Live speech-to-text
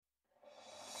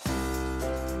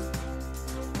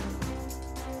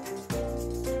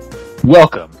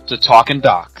Welcome to Talkin'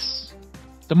 Docs,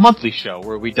 the monthly show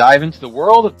where we dive into the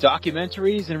world of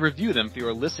documentaries and review them for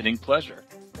your listening pleasure.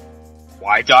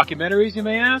 Why documentaries, you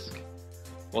may ask?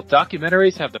 Well,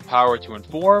 documentaries have the power to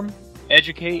inform,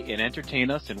 educate, and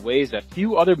entertain us in ways that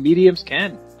few other mediums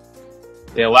can.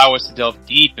 They allow us to delve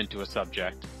deep into a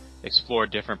subject, explore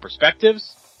different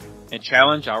perspectives, and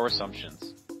challenge our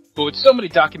assumptions. But with so many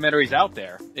documentaries out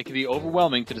there, it can be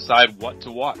overwhelming to decide what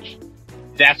to watch.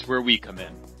 That's where we come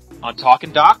in. On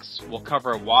Talkin' Docs, we'll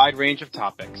cover a wide range of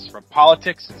topics, from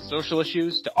politics and social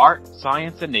issues to art,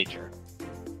 science, and nature.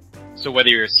 So whether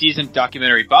you're a seasoned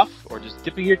documentary buff or just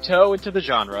dipping your toe into the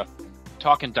genre,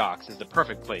 Talkin' Docs is the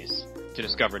perfect place to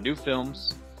discover new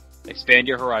films, expand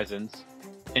your horizons,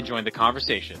 and join the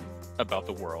conversation about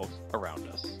the world around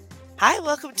us. Hi,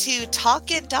 welcome to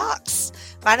Talkin' Docs.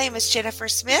 My name is Jennifer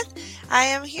Smith. I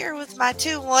am here with my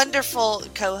two wonderful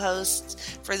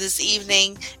co-hosts for this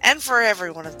evening and for every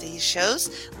one of these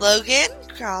shows, Logan,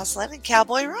 Crosland, and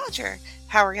Cowboy Roger.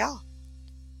 How are y'all?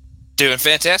 Doing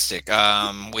fantastic.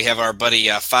 We have our buddy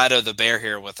Fido the Bear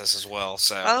here with us as well.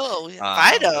 So,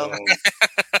 Fido.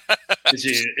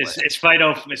 Is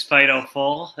Fido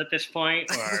full at this point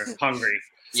or hungry?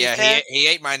 Yeah, he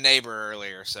ate my neighbor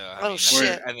earlier, so I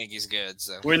think he's good.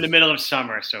 So we're in the middle of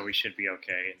summer, so we should be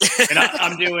okay. And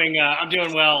I'm doing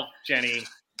well, Jenny.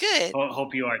 Good.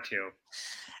 Hope you are too.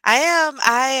 I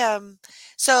am.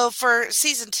 So for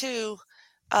season 2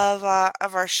 of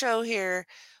our show here,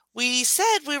 we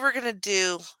said we were going to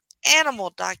do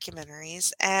animal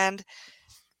documentaries, and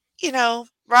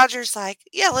Roger's like,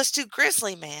 yeah, let's do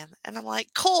Grizzly Man. And I'm like,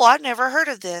 cool, I've never heard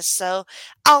of this, so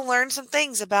I'll learn some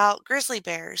things about grizzly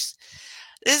bears.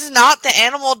 This is not the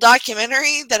animal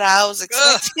documentary that I was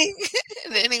expecting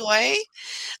in any way.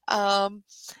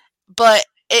 But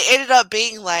it ended up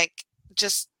being like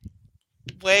just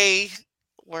way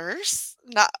worse,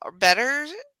 not better,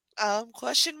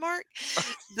 question mark,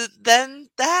 than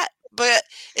that. But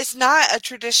it's not a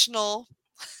traditional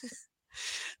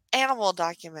animal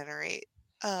documentary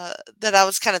that I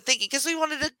was kind of thinking, because we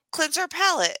wanted to cleanse our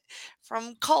palate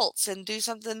from cults and do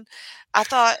something I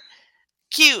thought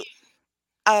cute.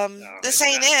 This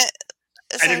ain't it.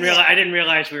 I didn't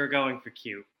realize we were going for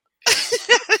cute.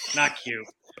 Not cute.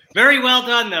 Very well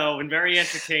done though, and very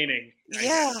entertaining.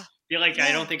 Yeah.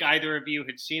 I don't think either of you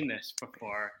had seen this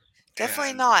before.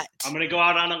 Definitely not. I'm going to go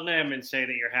out on a limb and say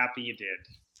that you're happy you did.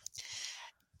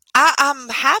 I'm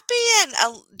happy and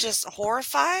just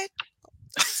horrified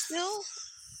still.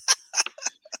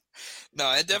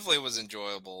 No, it definitely was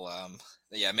enjoyable.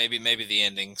 Yeah, maybe the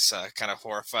ending's kind of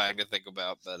horrifying to think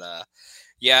about, but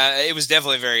yeah, it was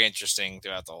definitely very interesting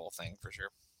throughout the whole thing for sure.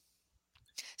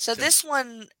 So this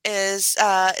one is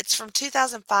it's from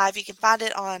 2005. You can find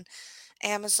it on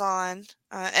Amazon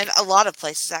and a lot of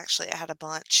places actually. I had a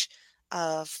bunch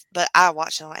but I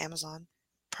watched it on Amazon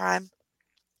Prime.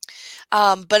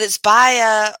 But it's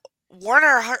by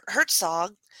Werner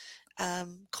Herzog.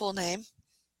 Cool name.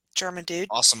 German dude.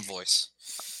 Awesome voice.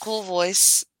 Cool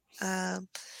voice. And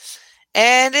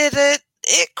it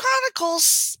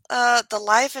chronicles the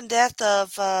life and death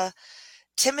of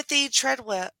Timothy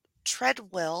Treadwell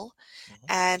mm-hmm.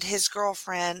 and his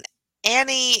girlfriend,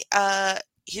 Annie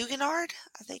Huguenard,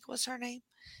 I think was her name,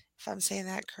 if I'm saying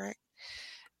that correct.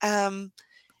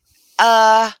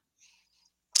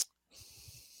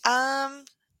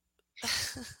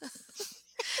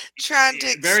 Trying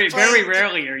to very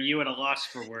rarely are you at a loss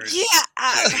for words. Yeah,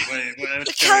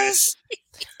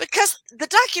 because the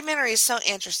documentary is so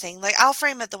interesting. Like, I'll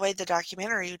frame it the way the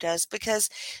documentary does, because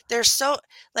they're so,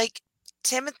 like,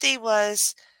 Timothy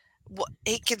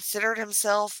he considered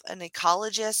himself an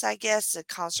ecologist, I guess, a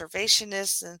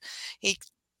conservationist, and he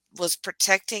was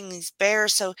protecting these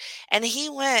bears. And he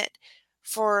went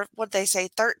for what they say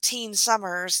 13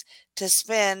 summers to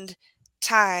spend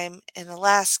time in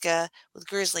Alaska with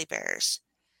grizzly bears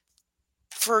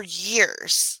for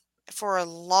years, for a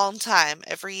long time,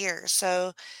 every year.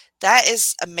 So that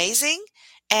is amazing.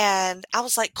 And I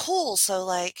was like, cool. So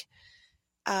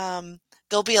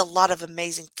there'll be a lot of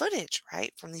amazing footage,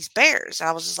 right, from these bears. And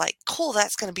I was just like, cool,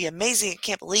 that's going to be amazing. I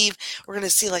can't believe we're going to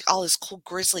see like all this cool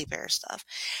grizzly bear stuff.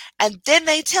 And then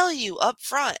they tell you up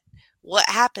front what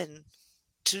happened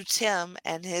to Tim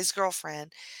and his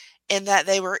girlfriend, in that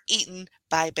they were eaten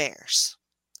by bears.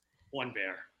 One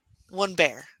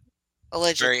bear.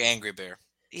 Allegedly. Very angry bear.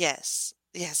 Yes.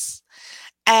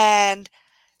 And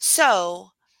so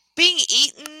being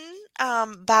eaten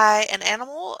by an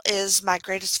animal is my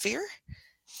greatest fear.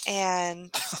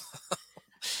 And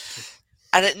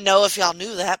I didn't know if y'all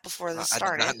knew that before this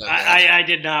started. I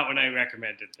did not when I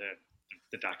recommended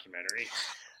the documentary.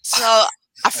 So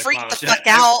I freaked the fuck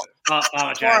out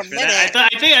apologize for a for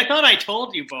that. minute. I thought I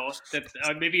told you both that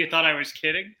maybe you thought I was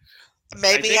kidding.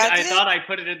 Maybe I thought I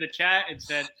put it in the chat and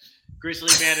said,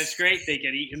 Grizzly Man is great. They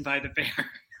get eaten by the bear.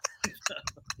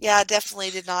 Yeah, I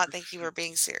definitely did not think you were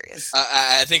being serious.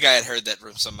 I think I had heard that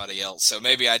from somebody else, so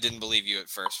maybe I didn't believe you at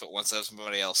first. But once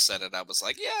somebody else said it, I was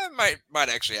like, "Yeah, it might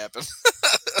actually happen."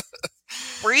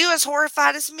 Were you as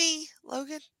horrified as me,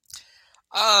 Logan?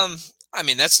 I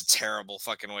mean, that's a terrible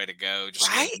fucking way to go. Just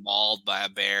Right? getting mauled by a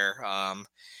bear.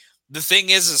 The thing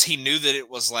is he knew that it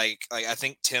was like I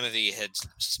think Timothy had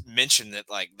mentioned that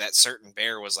like that certain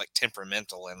bear was like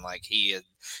temperamental and like he had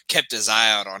kept his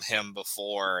eye out on him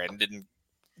before and didn't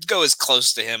go as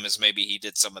close to him as maybe he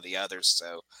did some of the others.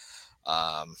 So,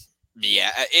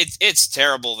 yeah, it's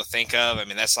terrible to think of. I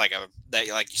mean, that's like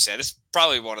like you said, it's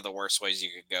probably one of the worst ways you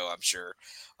could go. I'm sure,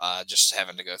 just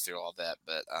having to go through all that.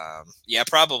 But yeah,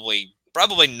 probably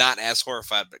not as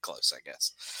horrified, but close, I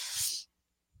guess.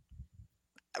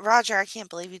 Roger, I can't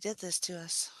believe you did this to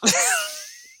us.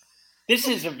 This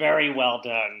is a very well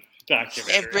done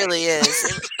documentary. It really is.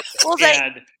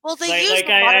 They used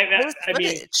a lot of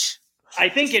footage. I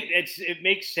think it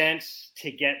makes sense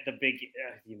to get the big,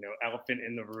 elephant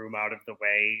in the room out of the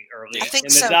way early in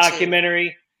the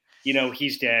documentary. Too.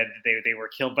 He's dead. They were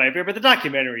killed by a bear, but the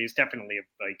documentary is definitely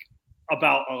like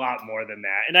about a lot more than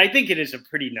that. And I think it is a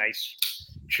pretty nice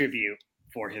tribute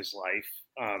for his life.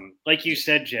 Like you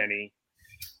said, Jenny,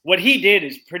 what he did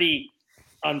is pretty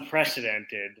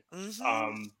unprecedented.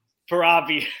 Mm-hmm. For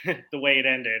obvious, the way it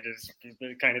ended is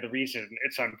kind of the reason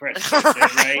it's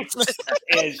unprecedented, right?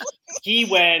 Is he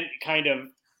went kind of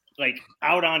like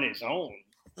out on his own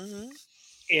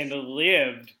and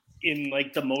lived in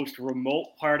like the most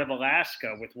remote part of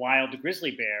Alaska with wild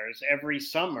grizzly bears every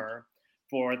summer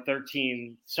for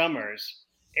 13 summers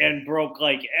and broke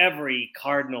like every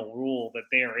cardinal rule that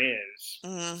there is.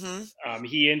 Mm-hmm.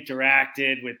 He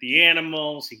interacted with the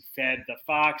animals. He fed the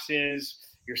foxes.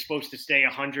 You're supposed to stay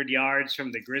 100 yards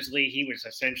from the grizzly. He was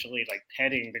essentially like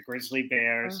petting the grizzly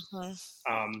bears.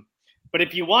 But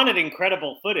if you wanted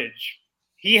incredible footage,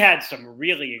 he had some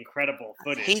really incredible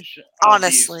footage.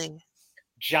 Honestly.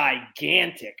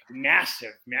 Gigantic,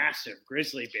 massive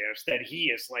grizzly bears that he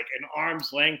is like an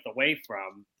arm's length away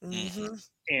from. Mm-hmm.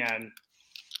 And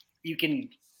you can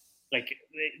like,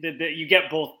 you get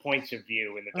both points of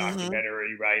view in the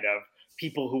documentary, right? Of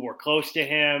people who were close to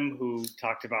him, who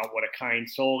talked about what a kind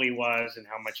soul he was and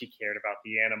how much he cared about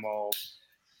the animals,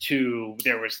 to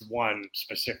there was one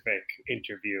specific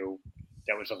interview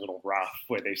that was a little rough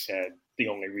where they said the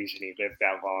only reason he lived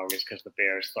that long is because the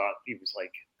bears thought he was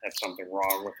like, had something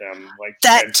wrong with him. Like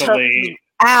that mentally. Took me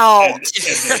out.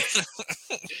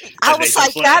 I was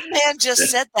like, that man just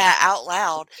said that out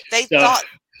loud. They thought,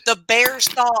 the bears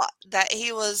thought that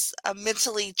he was a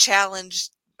mentally challenged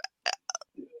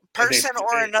person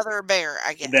or another bear,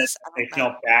 I guess. They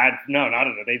felt bad. No, not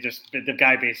at all. The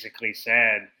guy basically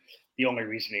said the only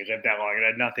reason he lived that long, it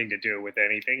had nothing to do with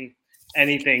anything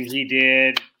he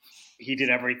did. He did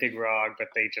everything wrong, but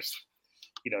they just,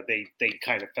 they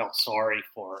kind of felt sorry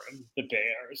for him, the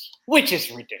bears, which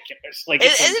is ridiculous. Like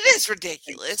it is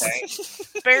ridiculous.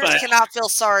 Bears cannot feel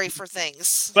sorry for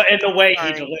things. But the way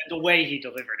he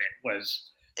delivered it was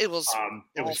real.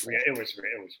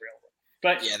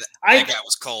 But yeah, that guy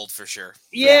was cold for sure.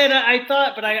 Yeah, I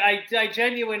thought, but I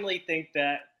genuinely think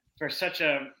that for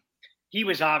he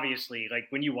was obviously, like,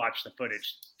 when you watch the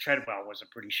footage, Treadwell was a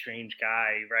pretty strange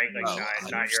guy, right? Like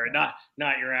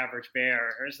not your average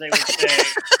bear, as they would say.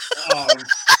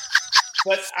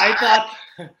 But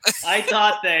I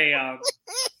thought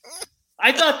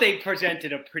they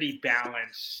presented a pretty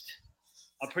balanced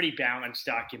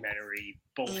documentary,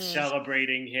 both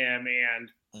celebrating him and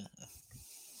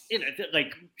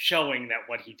like showing that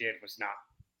what he did was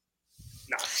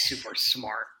not super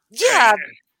smart. Yeah. Right?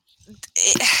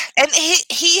 And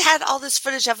he had all this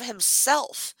footage of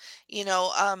himself,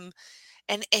 and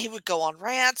he would go on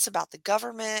rants about the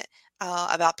government,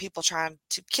 about people trying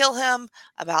to kill him,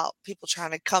 about people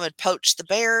trying to come and poach the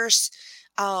bears.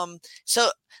 So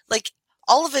like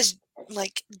all of his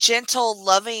like gentle,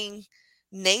 loving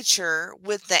nature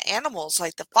with the animals,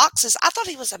 like the foxes. I thought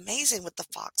he was amazing with the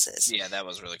foxes. Yeah, that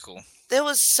was really cool. That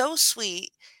was so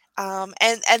sweet. And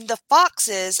the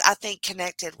foxes, I think,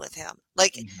 connected with him.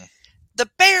 Like the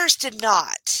bears did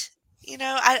not.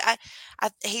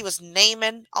 He was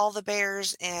naming all the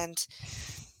bears, and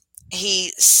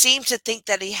he seemed to think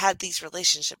that he had these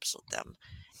relationships with them.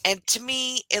 And to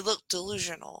me, it looked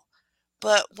delusional.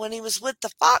 But when he was with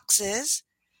the foxes,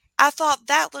 I thought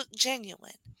that looked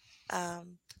genuine.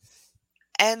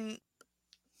 And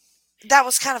that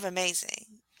was kind of amazing.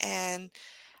 And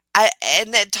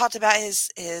And then talked about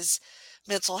his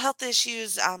mental health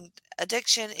issues,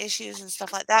 addiction issues and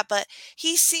stuff like that. But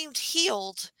he seemed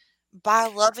healed by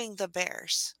loving the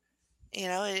bears.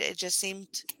 It just seemed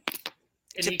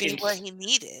to be what he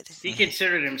needed. He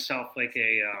considered himself like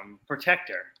a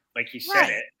protector, like he said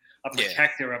Right. it, a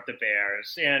protector of the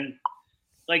bears. And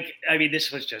like, I mean,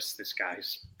 this was just this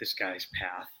guy's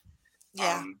path.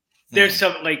 Yeah. There's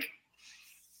some like,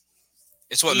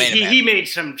 it's what made him. He made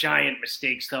some giant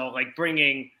mistakes though, like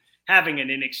having an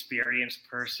inexperienced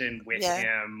person with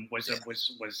him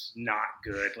was not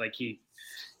good. Like you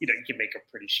can make a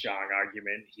pretty strong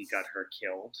argument he got her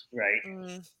killed, right?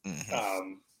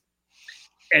 Mm-hmm.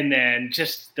 And then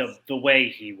just the way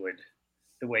he would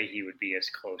be as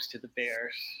close to the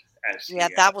bears as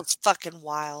that was fucking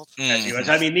wild. As he was.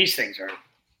 I mean, these things are.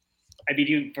 I mean,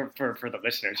 you for the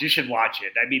listeners, you should watch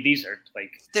it. I mean, these are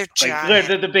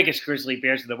they're the biggest grizzly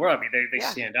bears in the world. I mean, they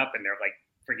stand up and they're like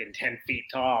friggin' 10 feet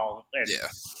tall, and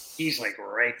he's like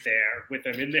right there with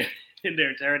them in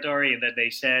their territory. And then they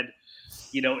said,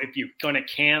 if you're gonna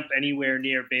camp anywhere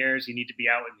near bears, you need to be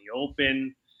out in the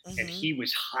open. Mm-hmm. And he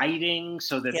was hiding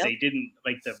so that they didn't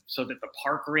so that the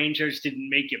park rangers didn't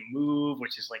make him move,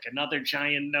 which is like another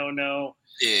giant no.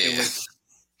 Yeah.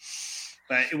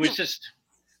 It was just.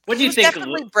 What do you think?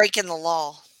 Definitely breaking the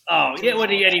law. Oh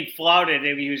yeah, he flouted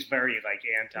it. He was very like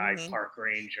anti-park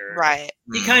ranger. Right.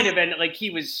 He kind of ended like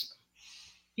he was.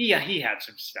 He had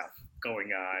some stuff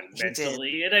going on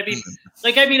mentally, and I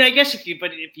mean, I guess if you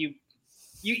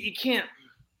can't.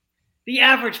 The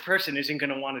average person isn't going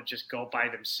to want to just go by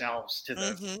themselves to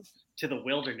the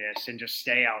wilderness and just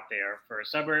stay out there for a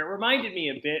summer. It reminded me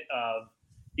a bit of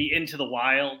the Into the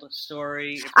Wild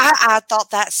story. I thought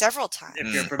that several times.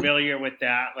 If you're familiar with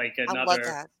that, like I love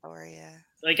that story. Yeah.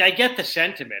 Like I get the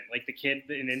sentiment. Like the kid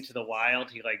in Into the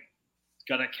Wild, he like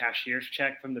got a cashier's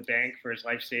check from the bank for his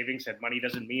life savings. Said money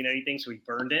doesn't mean anything, so he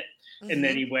burned it, and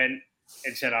then he went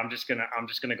and said, I'm just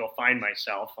gonna go find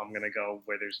myself. I'm gonna go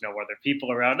where there's no other people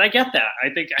around. And I get that. I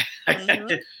think I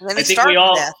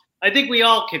think we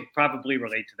all could probably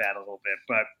relate to that a little bit,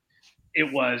 but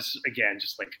it was again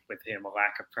just like with him a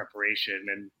lack of preparation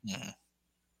and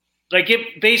like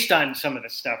it based on some of the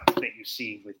stuff that you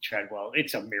see with Treadwell.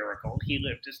 It's a miracle he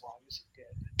lived as long as he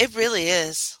did. It really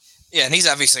is. Yeah, and he's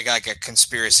obviously like a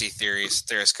conspiracy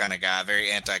theorist kind of guy, very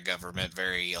anti-government,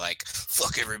 very like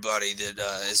fuck everybody that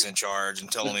is in charge and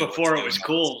telling me before it was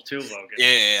cool too, Logan.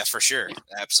 Yeah, for sure,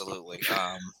 absolutely.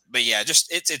 But yeah,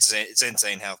 just it's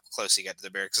insane how close he got to the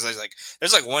bear because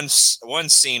there's like one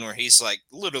scene where he's like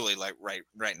literally like right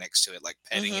next to it, like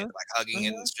petting it, like hugging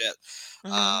it and shit.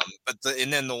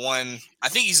 And then the one I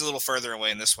think he's a little further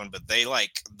away in this one, but they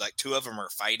like two of them are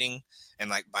fighting and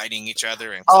like biting each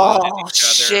other and clawing at each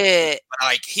other. Shit. But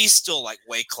like he's still like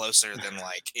way closer than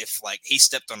like if like he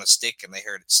stepped on a stick and they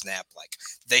heard it snap, like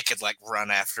they could like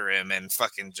run after him and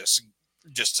fucking just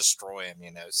destroy him,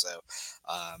 So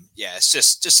yeah, it's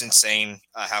just insane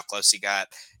how close he got.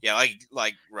 Yeah,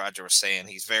 like Roger was saying,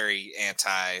 he's very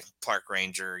anti park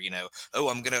ranger, oh,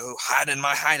 I'm gonna hide in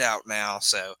my hideout now.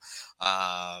 So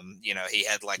he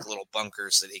had like little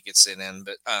bunkers that he could sit in,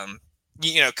 but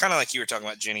kind of like you were talking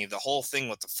about, Jenny, the whole thing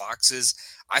with the foxes,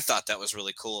 I thought that was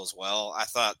really cool as well. I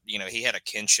thought, he had a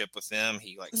kinship with them.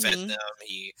 He like fed them.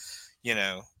 He,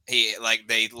 he like,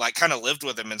 they like kind of lived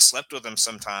with him and slept with him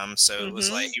sometimes. So it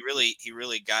was like, he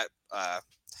really got,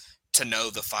 to know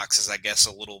the foxes, I guess,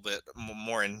 a little bit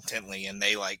more intently, and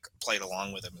they like played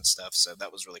along with him and stuff. So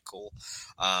that was really cool.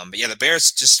 But yeah, the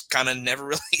bears just kind of never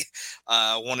really,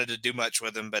 wanted to do much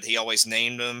with him, but he always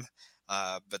named them.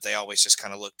 But they always just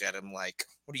kind of looked at him like,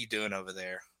 what are you doing over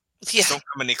there? Yeah. Don't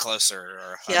come any closer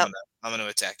or I'm gonna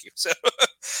attack you. So,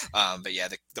 but yeah,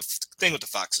 the thing with the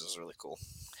foxes was really cool.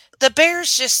 The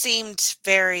bears just seemed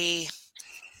very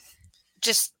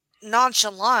just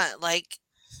nonchalant. Like,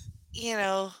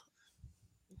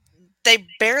 they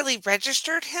barely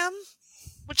registered him,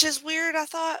 which is weird, I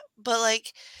thought. But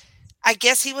like, I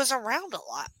guess he was around a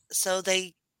lot. So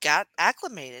they got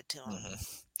acclimated to him.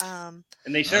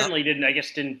 And they certainly didn't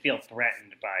feel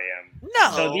threatened by him.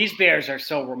 No. So these bears are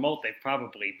so remote, they've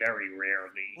probably very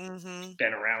rarely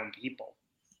been around people.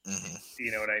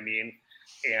 You know what I mean?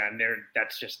 And they're an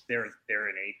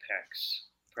apex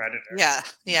predator.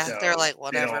 Yeah. So they're like,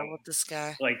 whatever with this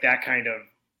guy. Like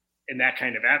in that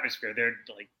kind of atmosphere, they're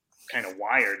like kind of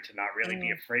wired to not really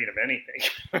be afraid of anything.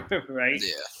 Right?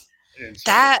 Yeah. And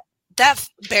so, that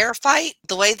bear fight,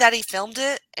 the way that he filmed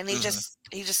it, and he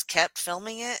just kept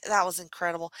filming it, that was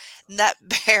incredible. And that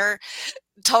bear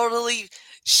totally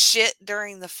shit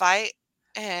during the fight,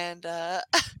 and I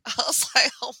was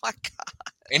like, oh my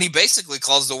god. And he basically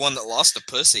calls the one that lost a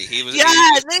pussy. He was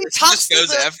and then he talks just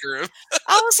goes after him.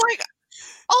 I was like,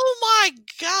 oh my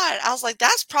God. I was like,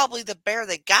 that's probably the bear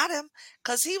that got him,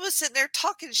 because he was sitting there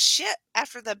talking shit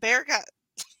after the bear got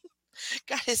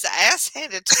his ass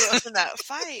handed to him in that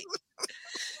fight.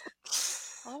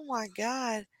 Oh my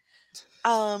God.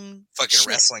 Fucking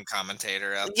wrestling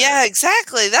commentator out there. Yeah,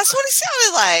 exactly. That's what he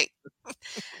sounded like.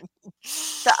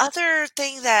 The other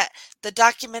thing that the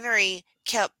documentary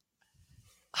kept,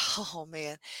 oh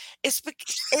man, it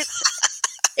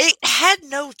had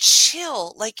no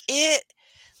chill. They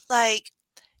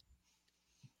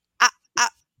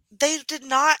did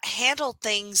not handle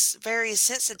things very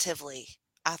sensitively.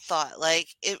 I thought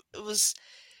it was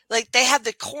like they had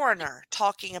the coroner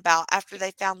talking about after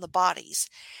they found the bodies.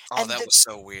 Oh, that was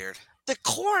so weird. The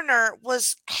coroner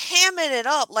was hamming it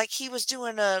up like he was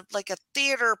doing a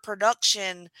theater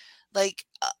production, like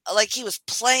he was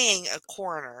playing a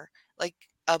coroner, like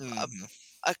a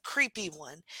creepy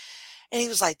one. And he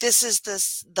was like, this is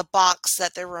the box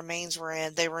that their remains were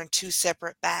in. They were in 2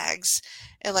 separate bags,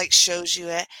 and shows you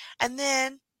it. And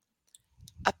then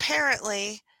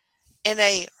apparently in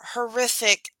a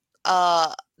horrific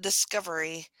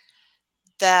discovery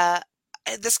that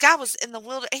this guy was in the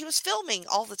wilderness. He was filming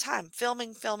all the time,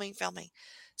 filming.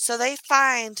 So they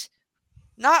find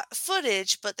not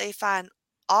footage, but they find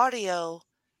audio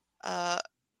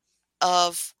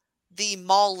of the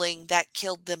mauling that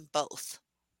killed them both.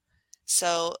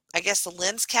 So I guess the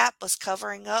lens cap was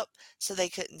covering up so they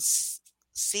couldn't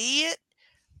see it,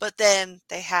 but then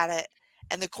they had it,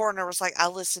 and the coroner was like, I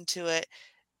listened to it,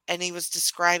 and he was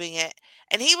describing it,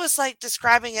 and he was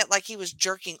describing it like he was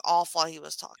jerking off while he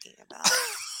was talking about it.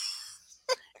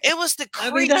 It was the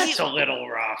creepy. I mean, that's a little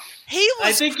rough.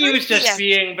 I think he was just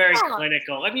being very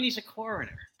clinical. I mean, he's a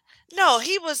coroner. No,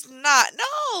 he was not.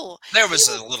 No, there was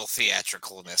a little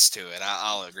theatricalness to it.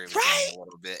 I'll agree with you a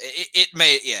little bit. It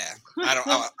made, yeah. I don't.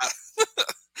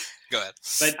 Go ahead.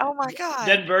 But oh my God!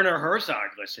 Then Werner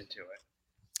Herzog listened to it.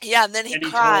 Yeah, and then he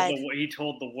cried. He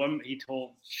told the woman. He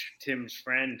told Tim's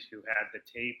friend who had the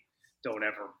tape, "Don't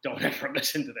ever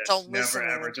listen to this. Never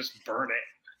ever. Just burn it."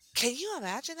 Can you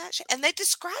imagine that shit? And they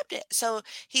described it. So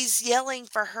he's yelling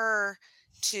for her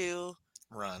to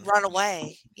run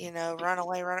away, run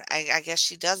away. I guess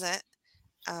she doesn't.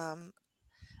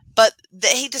 But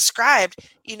he described,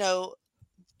 the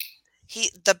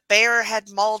bear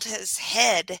had mauled his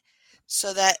head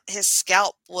so that his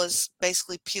scalp was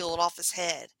basically peeled off his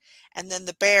head. And then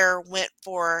the bear went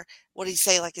for, what did he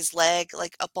say, his leg,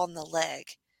 up on the leg.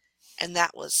 And they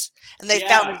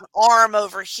found his arm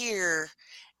over here.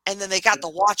 And then they got the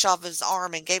watch off his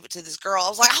arm and gave it to this girl. I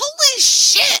was like, holy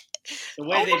shit! The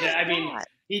way they did, I mean,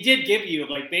 he did give you,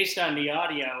 based on the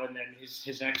audio and then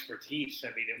his expertise, I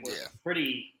mean, it was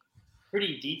pretty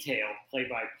detailed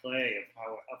play-by-play of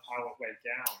how it went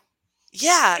down.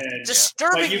 Yeah,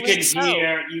 disturbingly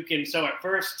But so at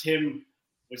first Tim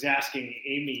was asking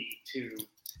Amy to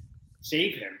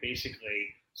save him,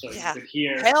 basically, so you could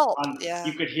hear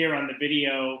you could hear on the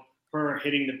video her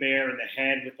hitting the bear in the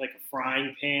head with a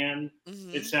frying pan.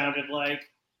 Mm-hmm. It sounded like,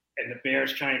 and the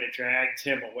bear's trying to drag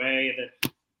Tim away,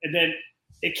 and then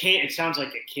it sounds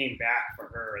like it came back for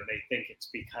her, and they think it's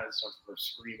because of her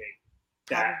screaming.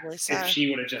 That if she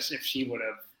would have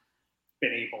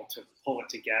been able to pull it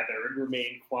together and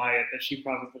remain quiet, that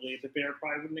the bear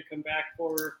probably wouldn't have come back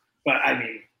for her. But I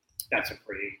mean, that's a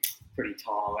pretty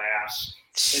tall ass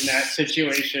in that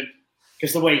situation.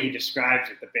 Because the way he describes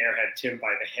it, the bear had Tim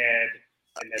by the head,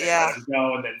 and then let him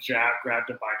go, and then grabbed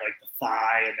him by the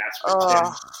thigh, and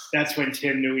that's when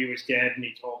Tim knew he was dead, and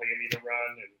he told Amy to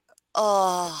run.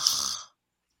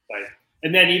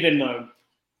 And then even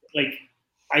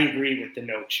I agree with the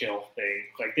no chill thing.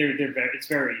 It's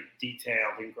very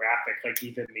detailed and graphic.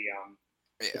 Even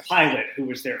the pilot who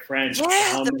was their friend who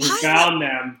found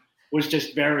them was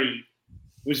very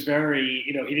he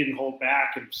didn't hold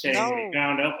back and say when he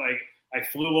found out I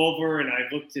flew over and I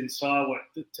looked and saw what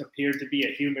appeared to be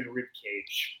a human rib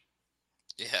cage.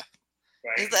 Yeah.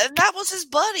 Right. And that was his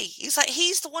buddy. He's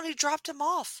the one who dropped him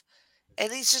off.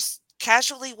 And he's just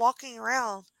casually walking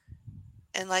around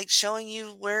and thowing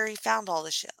you where he found all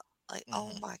this shit.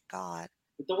 Oh my God.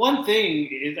 But the one thing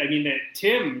is, that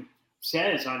Tim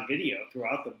says on video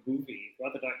throughout the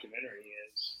documentary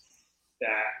is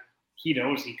that he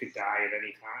knows he could die at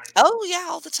any time. Oh yeah,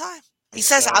 all the time. He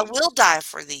says, I will die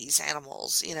for these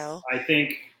animals, I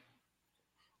think,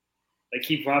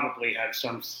 he probably had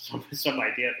some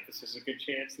idea that this is a good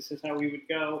chance. This is how we would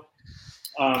go.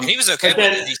 He was okay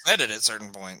with it. He said it at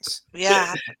certain points.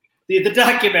 Yeah. The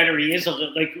documentary is a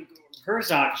little,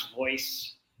 Herzog's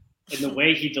voice and the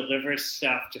way he delivers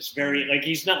stuff, just very like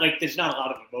he's not like there's not a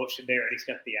lot of emotion there, and he's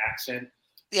got the accent.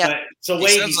 Yeah, but it's the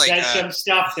way he like, says some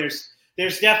stuff.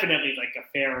 There's definitely like a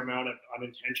fair amount of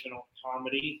unintentional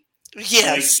comedy.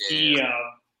 Yes. Like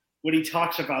when he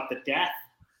talks about the death,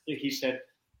 like he said,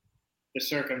 the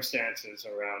circumstances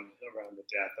around the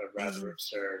death are rather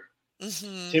absurd.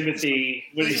 Mm-hmm. Timothy,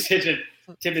 when he said that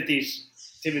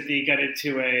Timothy got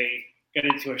into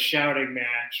a shouting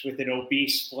match with an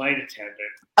obese flight attendant.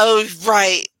 Oh,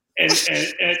 right. And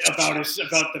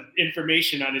about the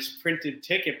information on his printed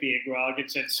ticket being wrong, and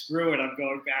said, "Screw it, I'm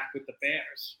going back with the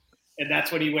Bears." And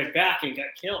that's when he went back and got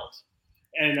killed.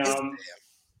 And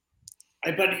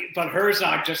but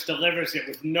Herzog just delivers it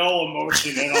with no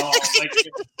emotion at all. Like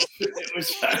it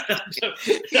was.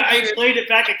 I played it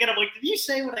back again. I'm like, did you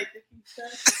say what I think he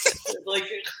said?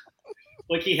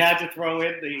 Like he had to throw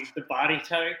in the body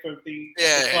type of the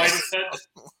flight attendant.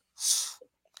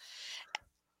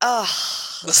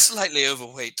 The slightly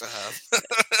overweight to have.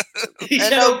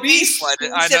 An obese flight.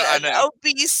 I know.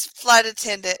 Obese flight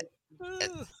attendant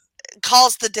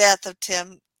caused the death of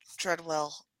Tim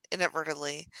Treadwell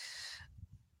inadvertently.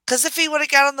 Because if he would have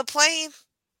got on the plane,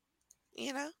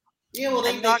 you know. Yeah, well,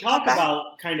 they talk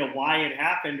about kind of why it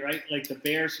happened, right? Like the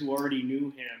bears who already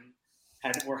knew him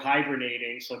were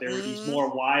hibernating, so there were these more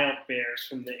wild bears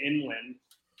from the inland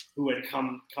who had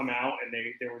come out, and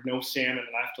there were no salmon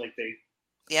left. Like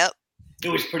Yep. It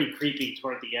was pretty creepy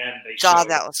toward the end.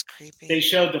 That was creepy. They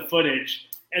showed the footage,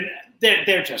 and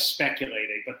they're just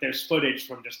speculating, but there's footage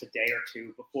from just a day or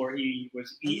two before he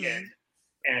was eaten,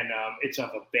 and it's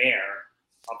of a bear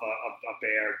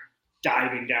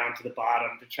diving down to the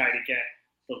bottom to try to get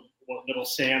what little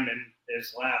salmon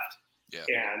is left. Yeah.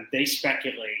 And they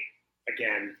speculate,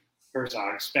 again,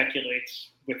 Herzog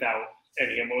speculates without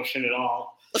any emotion at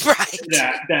all, right?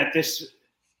 That this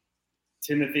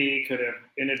Timothy could have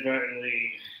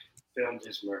inadvertently filmed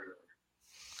his murderer.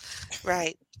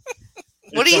 Right.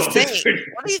 What do you think?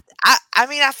 I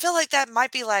mean, I feel like that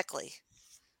might be likely.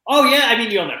 Oh, yeah. I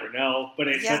mean, you'll never know. But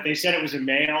they said it was a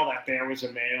male. That bear was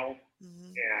a male.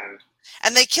 Mm-hmm.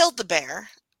 And they killed the bear.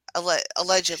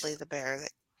 Allegedly, the bear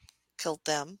that killed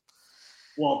them.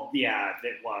 Well, yeah,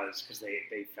 it was because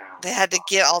they found. They had to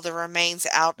get all the remains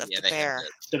out of the bear.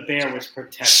 The bear was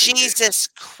protecting Jesus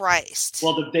Christ.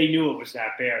 Well, they knew it was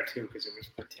that bear, too, because it was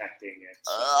protecting it.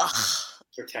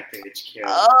 Protecting its kill.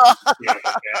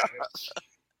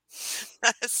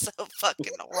 That's so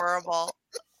fucking horrible.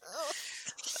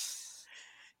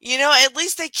 You know, at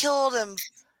least they killed him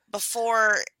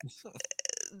before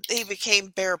he became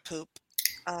bear poop.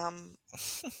 I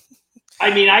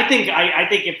mean, I think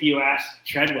if you asked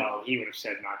Treadwell, he would have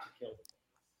said not to kill him.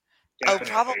 Definitely.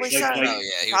 Oh, probably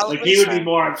so. He would be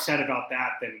more upset about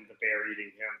that than the bear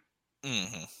eating him.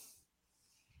 Mm-hmm.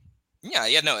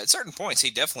 Yeah, no. At certain points,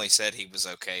 he definitely said he was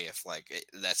okay if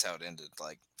that's how it ended.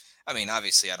 Like, I mean,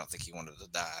 obviously, I don't think he wanted to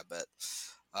die, but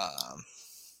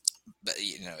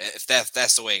you know, if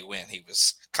that's the way it went, he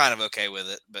was kind of okay with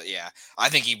it. But yeah, I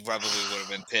think he probably would have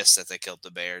been pissed that they killed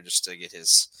the bear just to get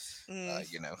his,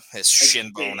 you know, his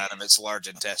shin bone out of its large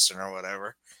intestine or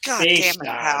whatever. God damn it,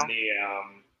 Hal.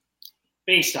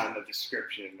 Based on the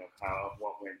description of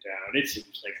what went down, it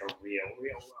seems like a real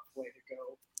rough way to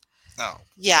go. Oh.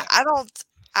 Yeah, I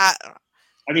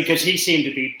mean, because he seemed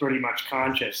to be pretty much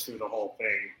conscious through the whole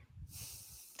thing.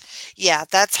 Yeah,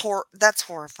 that's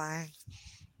horrifying.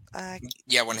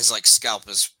 Yeah, when his scalp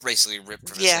is basically ripped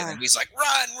from his head, and he's like,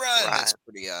 "Run!" That's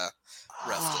pretty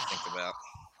rough to think about.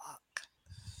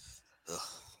 Ugh.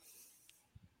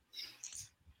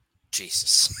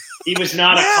 Jesus. He was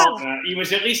not a cult. He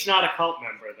was at least not a cult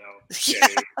member, though.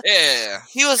 Yeah.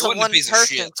 He was a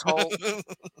one-person cult.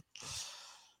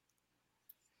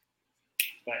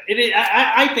 But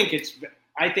I think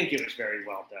it was very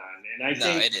well done, and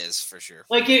think it is for sure.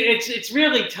 It's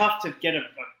really tough to get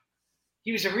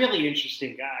he was a really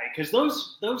interesting guy because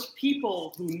those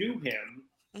people who knew him,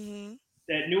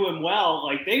 that knew him well,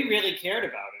 they really cared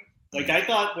about him. I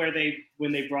thought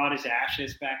when they brought his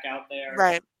ashes back out there,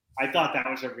 right? I thought that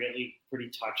was a really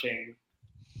pretty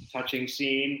touching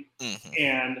scene,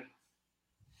 and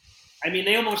I mean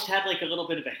they almost had a little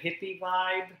bit of a hippie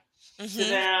vibe to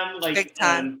them, big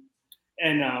time.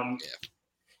 And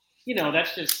you know,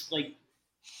 that's just I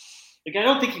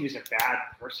don't think he was a bad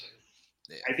person.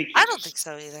 Yeah. I don't think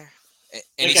so either.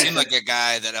 And he seemed like a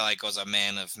guy that was a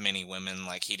man of many women.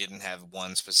 He didn't have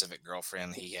one specific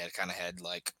girlfriend. He had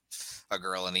a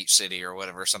girl in each city or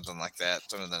whatever, something like that,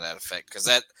 something to that effect. Because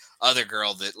that other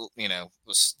girl that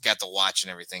got the watch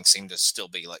and everything seemed to still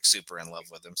be super in love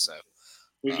with him. So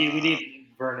we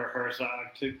need Werner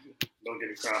Herzog to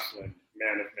Logan Crosland,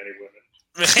 man of many women.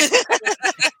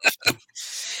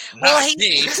 Well, Not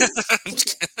me.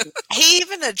 he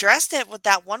even addressed it with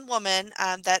that one woman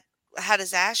that had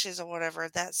his ashes or whatever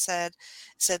that said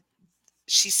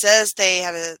she says they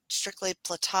had a strictly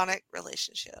platonic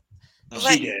relationship. She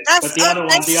Like, did, that's but the other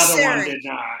one unnecessary. did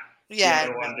not. Yeah,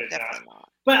 the other one no, did definitely not.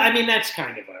 But I mean, that's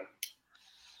kind of a,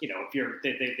 if you're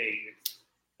they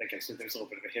like I said, there's a little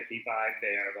bit of a hippie vibe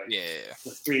there, like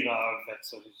the free love.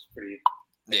 That's pretty,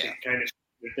 I think, kind of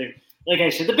good thing. Like I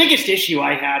said, the biggest issue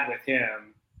I had with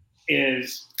him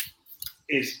is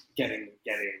getting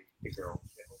the girl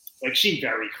killed. Like, she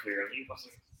very clearly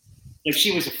wasn't. Like,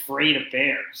 she was afraid of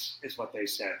bears, is what they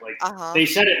said. Like, they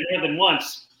said it more than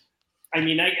once. I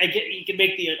mean, I get you can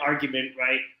make the argument,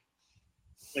 right?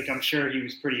 Like, I'm sure he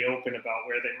was pretty open about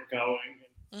where they were going.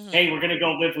 And, hey, we're going to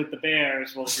go live with the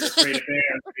bears. Well, if you're afraid of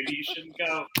bears, maybe you shouldn't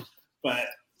go. But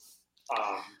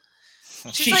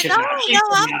she's like, no,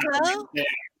 I'll go.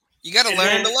 You got to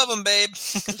learn to love them, babe.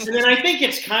 And then I think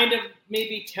it's kind of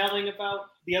maybe telling about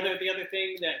the other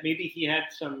thing, that maybe he had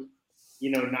some,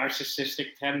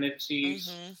 narcissistic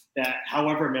tendencies, that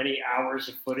however many hours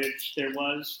of footage there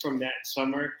was from that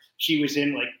summer, she was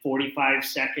in like 45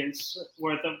 seconds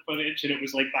worth of footage, and it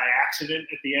was like by accident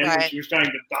at the end when she was trying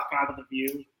to duck out of the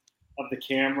view of the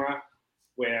camera,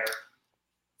 where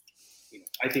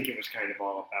I think it was kind of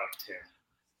all about Tim.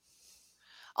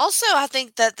 Also, I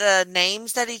think that the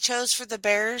names that he chose for the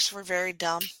bears were very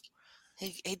dumb.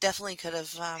 He definitely could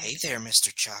have. Hey there,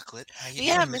 Mr. Chocolate. How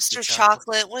you doing, Mr.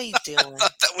 Chocolate? What are you doing? I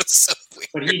thought that was so weird.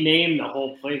 But he named the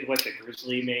whole place, the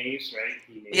Grizzly Maze, right?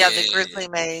 The Grizzly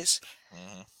Maze.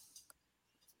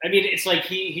 I mean, it's like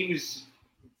he was,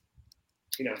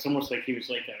 it's almost like he was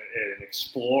like an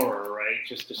explorer, right?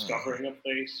 Just discovering a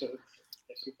place. So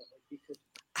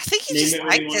I think he just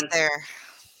liked it there.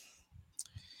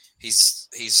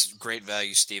 He's great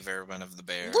value Steve Irwin of the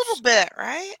Bears. A little bit,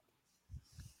 right?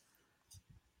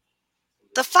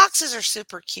 The foxes are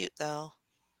super cute, though.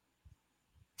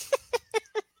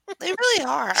 They really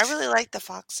are. I really like the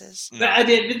foxes. But I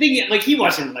mean, the thing, like, he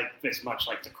wasn't like as much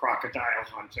like the crocodile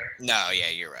hunter. No,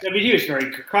 yeah, you're right. I mean,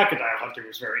 crocodile hunter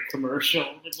was very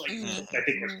commercial. It's like I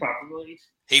think was probably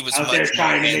he was out there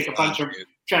trying to make a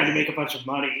bunch of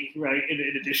money, right?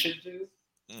 In addition to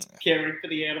caring for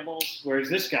the animals, whereas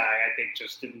this guy, I think,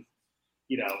 just didn't,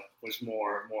 was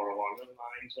more along the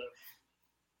lines of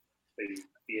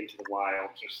be into the wild,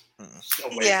 just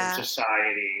away from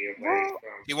society, from.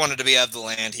 He wanted to be of the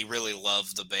land. He really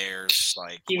loved the bears.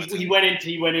 Like he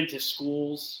went into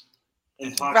schools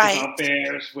and talked about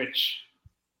bears, which,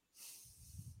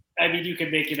 I mean, you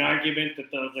could make an argument that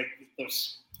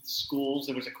those schools,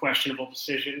 it was a questionable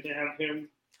decision to have him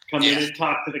come in and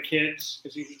talk to the kids,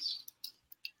 because he was.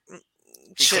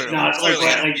 And not, like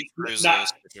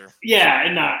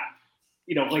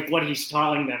what he's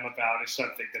telling them about is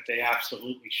something that they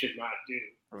absolutely should not do.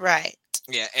 Right.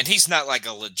 Yeah, and he's not like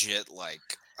a legit, like,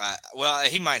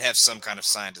 he might have some kind of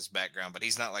scientist background, but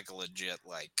he's not like a legit,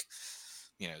 like,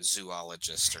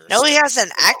 zoologist or. No, he has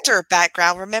an actor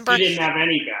background. Remember, he didn't have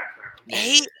any background.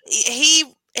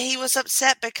 He was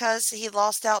upset because he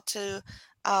lost out to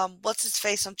what's his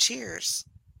face on Cheers.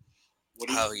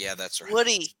 Woody? Oh yeah, that's right.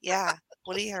 Woody, yeah.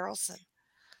 Woody Harrelson.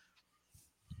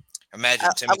 Imagine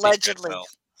Timothy allegedly Treadwell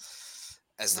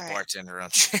as the bartender on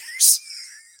Cheers.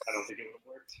 I don't think it would have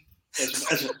worked.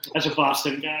 As a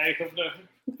Boston guy, put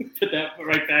that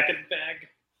right back in the bag.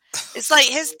 It's like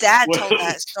his dad told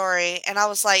that story, and I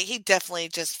was like, he definitely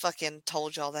just fucking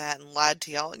told y'all that and lied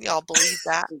to y'all, and y'all believe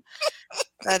that.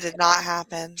 That did not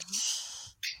happen.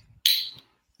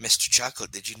 Mr.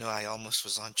 Chocolate, did you know I almost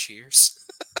was on Cheers?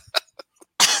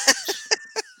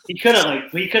 He could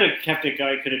have kept it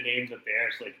going. Could have named the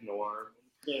bears like Norm.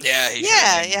 Yeah, he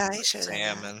should have.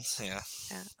 Sam and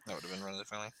that would have been really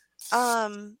funny.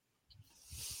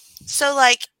 So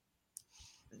like,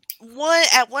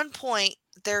 at one point,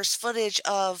 there's footage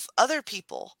of other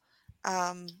people,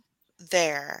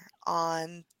 there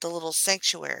on the little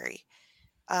sanctuary,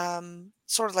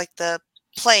 sort of like the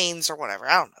plains or whatever.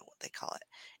 I don't know what they call it.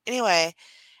 Anyway,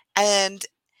 and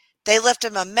they left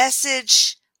him a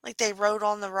message. Like, they wrote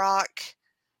on the rock,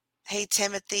 "Hey,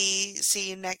 Timothy, see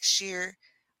you next year,"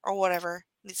 or whatever.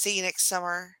 "See you next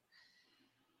summer."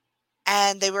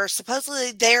 And they were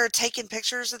supposedly there taking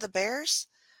pictures of the bears.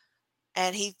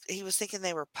 And he was thinking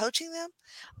they were poaching them.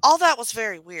 All that was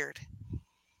very weird.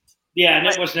 Yeah, and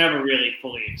it was never really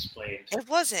fully explained. It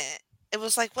wasn't. It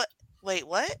was like, what? Wait,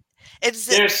 what?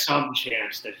 There's some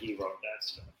chance that he wrote that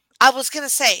stuff. I was going to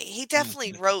say, he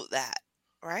definitely wrote that,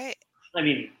 right? I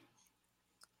mean,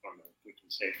 I don't know if we can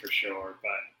say for sure,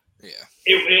 but yeah,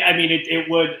 it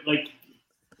would, like,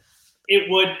 it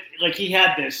would, like, he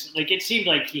had this, like, it seemed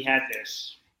like he had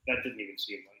this, that didn't even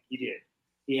seem like he did.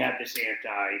 He had this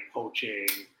anti-poaching,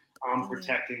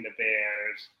 protecting the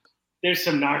bears. There's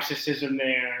some narcissism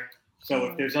there. So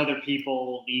if there's other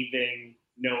people leaving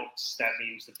notes, that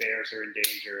means the bears are in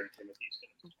danger and Timothy's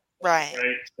going to Right.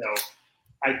 Right? So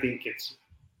I think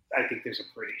there's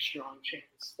a pretty strong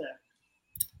chance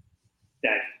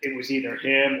that it was either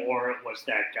him or it was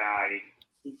that guy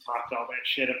who talked all that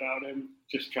shit about him,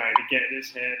 just trying to get in his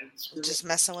head and screw Just him.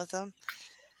 messing with him.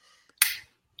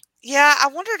 Yeah, I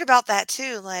wondered about that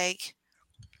too, like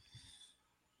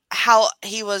how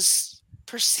he was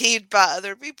perceived by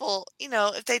other people,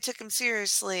 if they took him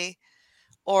seriously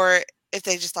or if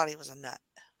they just thought he was a nut.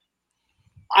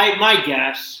 My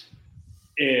guess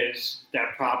is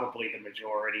that probably the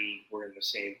majority were in the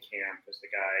same camp as the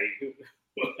guy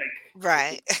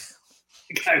right.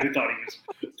 The guy who thought he was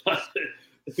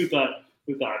who thought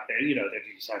that that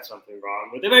he just had something wrong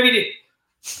with him. I mean,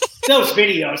 those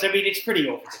videos. I mean, it's pretty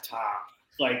over the top.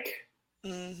 Like,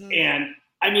 and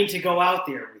I mean, to go out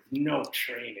there with no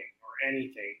training or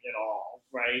anything at all,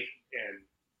 right? And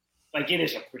like, it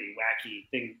is a pretty wacky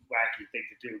thing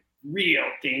to do, real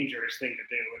dangerous thing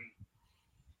to do. And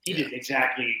he didn't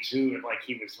exactly exude like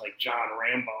he was like John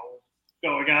Rambo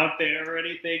going out there or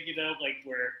anything, like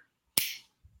where.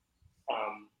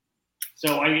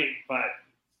 But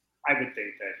I would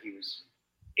think that he was,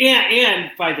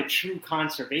 and by the true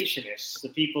conservationists, the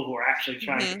people who are actually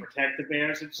trying to protect the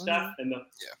bears and stuff, and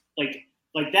like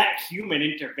that human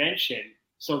intervention,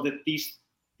 so that these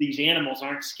animals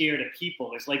aren't scared of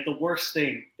people, is like the worst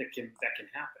thing that can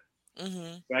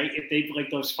happen, right? If they,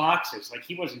 like those foxes, like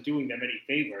he wasn't doing them any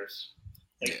favors.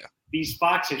 Like these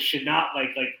foxes should not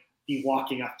like be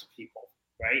walking up to people,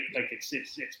 right? Like it's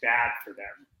bad for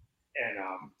them, and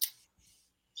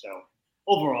so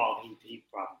overall, he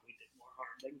probably did more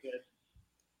harm than good.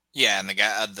 Yeah, and the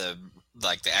guy,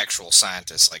 the actual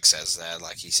scientist, says that,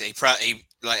 like he probably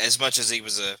as much as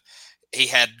he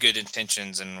had good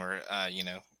intentions and were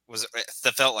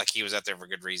felt like he was out there for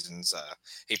good reasons.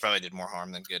 He probably did more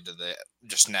harm than good to the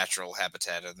just natural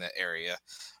habitat in the area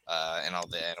and all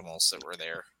the animals that were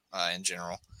there in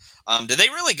general. Did they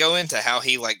really go into how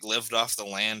he lived off the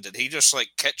land? Did he just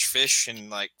catch fish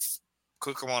and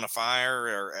cook them on a fire,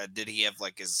 or did he have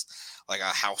his a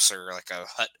house or a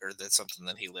hut or that's something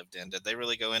that he lived in? Did they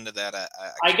really go into that?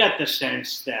 I got the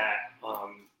sense that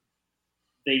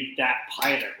that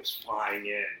pilot was flying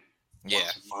in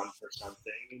once a month or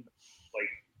something,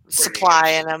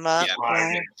 supplying them up.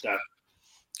 Stuff.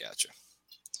 Gotcha.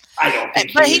 I don't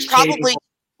think, but he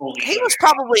was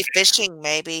probably fishing,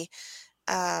 maybe,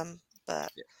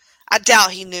 but I doubt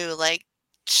he knew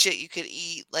shit you could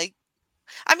eat.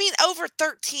 I mean, over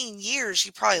 13 years,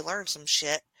 you probably learned some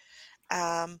shit.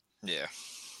 Yeah.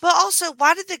 But also,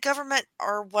 why did the government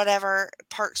or whatever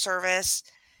park service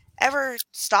ever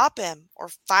stop him or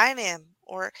fine him?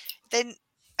 Or then,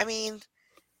 I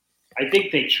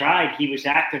think they tried. He was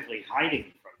actively hiding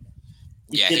from them.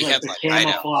 He did the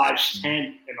camouflage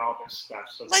tent and all this stuff.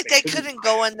 So they couldn't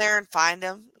go in there and find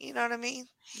him. You know what I mean?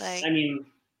 I mean,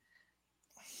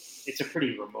 it's a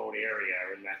pretty remote area,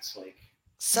 and that's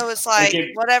So it's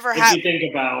whatever happened. If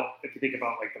you think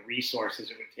about the resources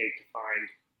it would take to find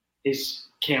his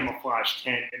camouflage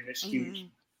tent in this huge,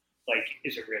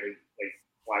 is it really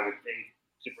why would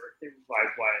they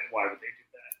why would they do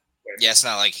that? Yeah, it's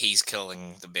not like he's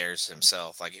killing the bears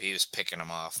himself. If he was picking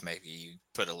them off, maybe you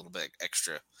put a little bit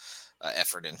extra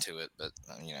effort into it. But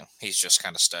he's just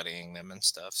kind of studying them and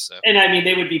stuff. So, and I mean,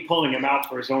 they would be pulling him out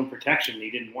for his own protection.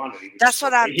 He didn't want it. That's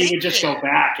what I'm thinking. He would just go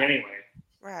back anyway.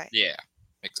 Right. Yeah.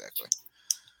 Exactly.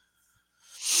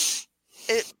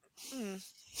 You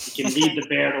can lead the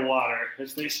bear to water,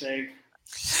 as they say.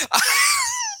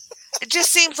 It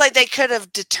just seems like they could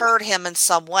have deterred him in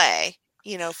some way,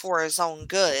 for his own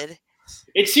good.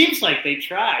 It seems like they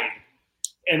tried,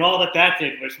 and all that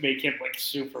did was make him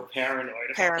super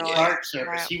paranoid about the park service.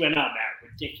 Right. He went on that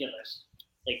ridiculous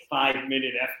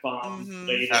 5-minute F-bomb.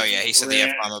 Oh yeah, he said the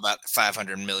F-bomb about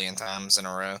 500 million times in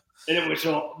a row. And it was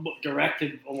all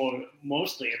directed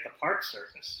mostly at the park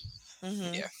service.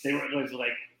 Yeah, they were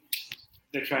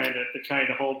they're trying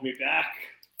to hold me back,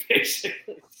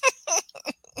 basically.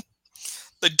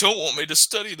 They don't want me to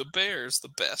study the bears, the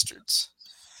bastards.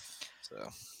 So,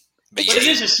 but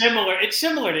it's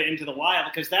similar to Into the Wild,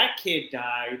 because that kid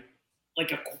died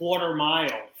a quarter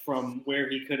mile from where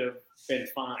he could have been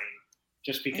fine,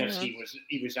 just because he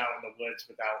was out in the woods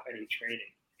without any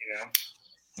training.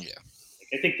 Yeah.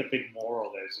 I think the big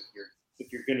moral is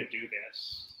if you're going to do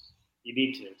this, you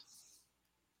need to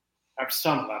have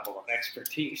some level of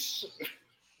expertise.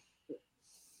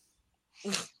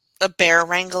 A bear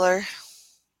wrangler.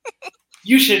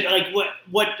 You should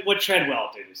what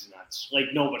Treadwell did is nuts. Like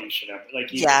nobody should ever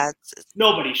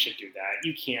nobody should do that.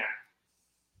 You can't.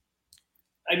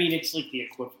 I mean, it's like the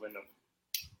equivalent of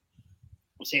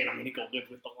saying I'm going to go live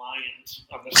with the lions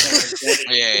on the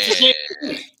Serengeti.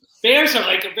 Yeah. Bears are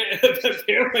like a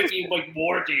bear might be like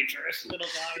more dangerous than a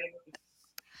lion.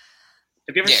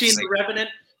 Have you ever seen The Revenant?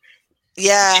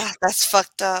 Yeah, that's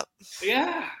fucked up.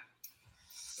 Yeah.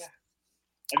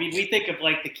 I mean, we think of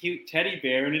like the cute teddy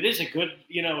bear, and it is a good,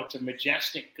 it's a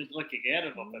majestic, good-looking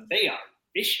animal, but they are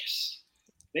vicious.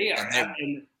 They are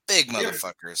big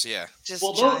motherfuckers. Yeah.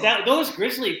 Those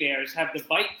grizzly bears have the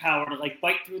bite power to like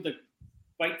bite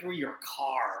through your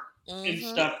car and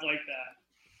stuff like that.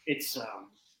 It's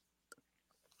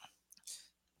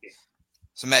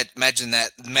So imagine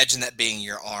that being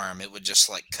your arm. It would just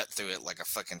like cut through it like a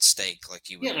fucking steak, like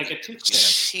you would. Yeah, like a toothpick.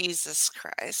 Jesus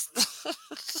Christ.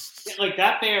 Yeah, like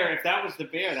that bear. If that was the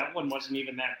bear, that one wasn't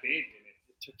even that big, and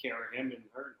it took care of him and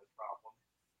her, no problem.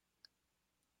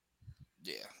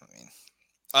 Yeah, I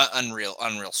mean,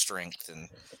 unreal strength and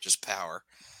just power.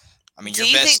 I mean, your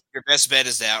best bet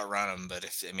is to outrun them, but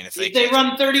if they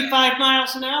run 35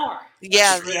 miles an hour,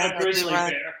 grizzly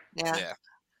bear. Yeah.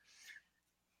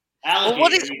 Well, I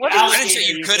didn't say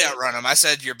you could outrun him. I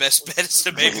said your best bet is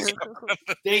to maybe outrun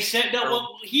him. They said no.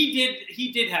 Well,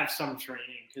 he did have some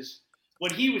training because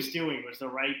what he was doing was the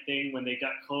right thing. When they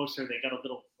got closer, they got a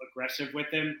little aggressive with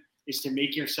him. Is to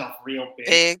make yourself real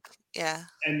big. Yeah.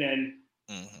 And then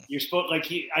you're supposed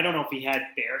I don't know if he had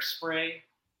bear spray,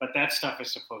 but that stuff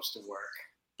is supposed to work.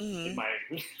 Mm-hmm.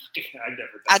 I've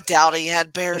never. I doubt he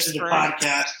had bear spray.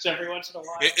 Podcasts every once in a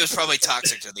while. It was probably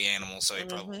toxic to the animal, so he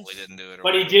probably didn't do it.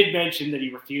 But he did mention that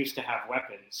he refused to have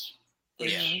weapons.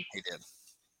 Yeah, he did.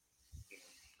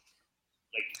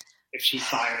 Like if she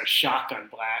fired a shotgun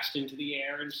blast into the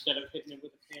air instead of hitting him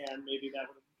with a pan, maybe that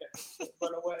would have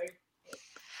run away.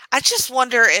 I just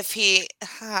wonder if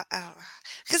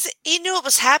because he knew it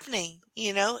was happening.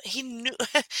 He knew.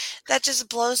 That just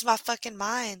blows my fucking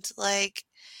mind. Like.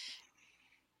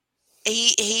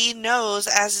 He knows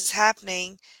as it's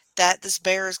happening that this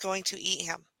bear is going to eat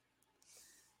him.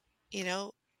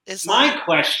 It's my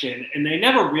question, and they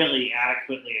never really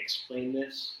adequately explain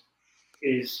this,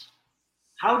 is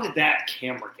how did that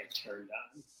camera get turned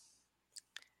on?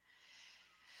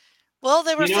 Well,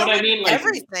 they were filming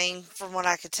everything from what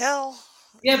I could tell.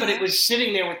 Yeah, but it was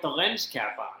sitting there with the lens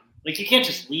cap on. Like you can't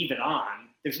just leave it on.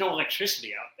 There's no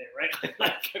electricity out there, right?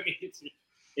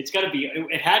 It's got to be.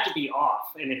 It had to be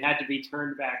off, and it had to be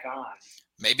turned back on.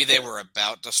 Maybe they were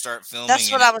about to start filming. That's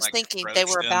what I was thinking. They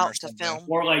were about to film.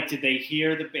 Or did they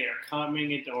hear the bear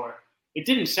coming? Or it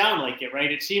didn't sound like it, right?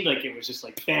 It seemed like it was just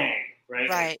like bang, right?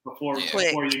 Right. Like before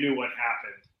you knew what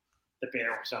happened, the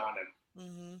bear was on him.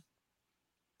 Mm-hmm.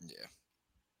 Yeah.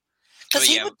 Because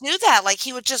he would do that. Like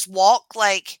he would just walk,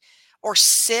 or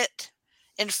sit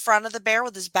in front of the bear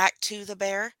with his back to the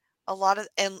bear.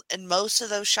 And most of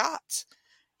those shots.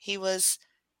 He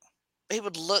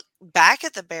would look back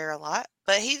at the bear a lot,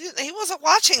 but he wasn't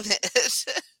watching it.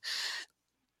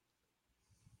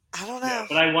 I don't know. Yeah,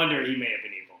 but I wonder he may have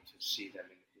been able to see them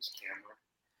in his camera,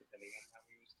 depending on how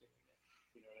he was doing it.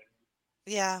 You know what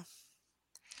I mean? Yeah.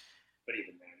 But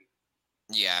even then.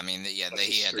 Yeah, I mean, he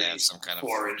had to have some kind of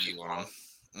view on him.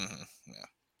 Mm-hmm. Yeah.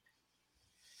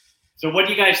 So what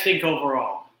do you guys think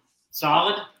overall?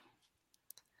 Solid?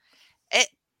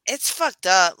 It's fucked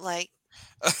up. Like,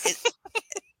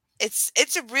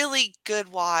 it's a really good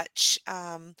watch.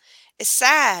 It's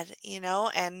sad,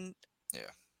 and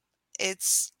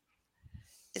it's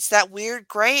that weird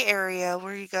gray area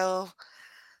where you go,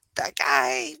 that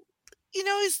guy, he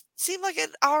seemed like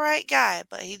an all right guy,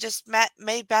 but he just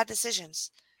made bad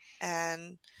decisions,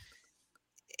 and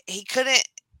he couldn't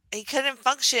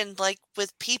function like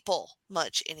with people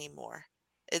much anymore.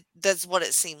 That's what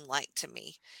it seemed like to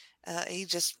me. He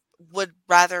just would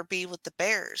rather be with the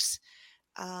bears.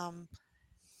 But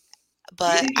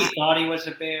you think he thought he was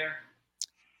a bear?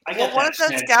 One of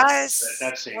those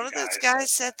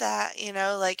guys said that,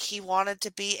 like he wanted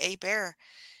to be a bear.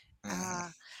 Mm-hmm.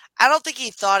 I don't think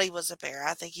he thought he was a bear.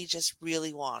 I think he just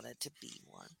really wanted to be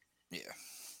one. Yeah.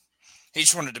 He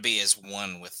just wanted to be as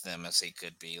one with them as he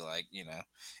could be. Like,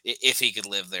 if he could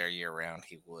live there year round,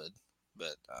 he would.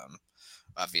 But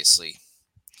obviously,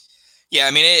 yeah,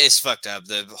 I mean, it's fucked up.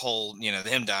 The whole,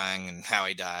 him dying and how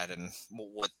he died and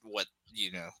what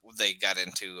they got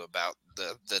into about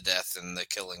the death and the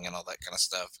killing and all that kind of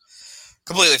stuff.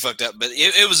 Completely fucked up. But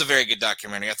it was a very good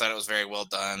documentary. I thought it was very well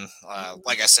done.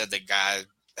 Like I said, the guy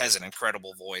has an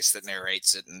incredible voice that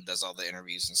narrates it and does all the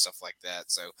interviews and stuff like that.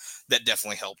 So that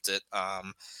definitely helped it.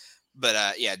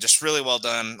 But yeah, just really well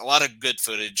done. A lot of good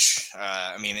footage.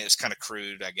 I mean, it's kind of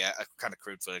crude, I guess, kind of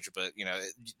crude footage, but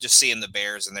just seeing the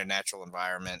bears in their natural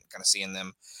environment, kind of seeing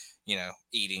them,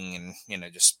 eating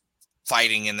and just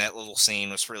fighting in that little scene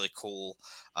was really cool.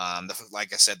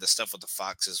 Like I said, the stuff with the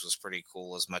foxes was pretty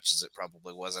cool, as much as it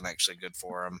probably wasn't actually good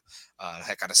for him.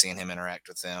 Kind of seeing him interact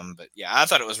with them, but yeah, I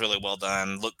thought it was really well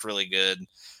done. Looked really good.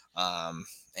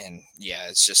 And yeah,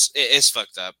 it's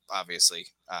fucked up. Obviously,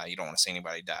 you don't want to see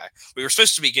anybody die. We were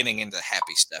supposed to be getting into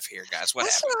happy stuff here, guys. What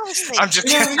happened? I'm just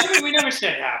kidding. We never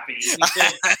said happy. We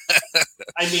said,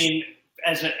 I mean,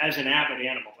 as an avid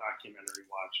animal documentary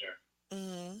watcher,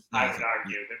 I would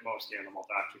argue that most animal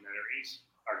documentaries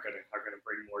are gonna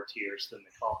bring more tears than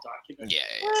the cult documentary. Yeah.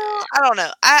 Well, I don't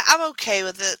know. I'm okay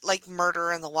with it, like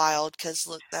murder in the wild, because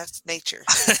look, that's nature.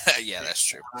 Yeah, that's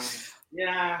true.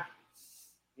 Yeah,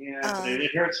 but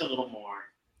it hurts a little more.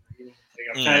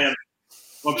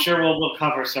 I'm sure we'll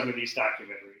cover some of these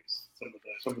documentaries, some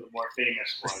of the more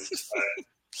famous ones. But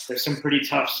there's some pretty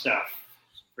tough stuff.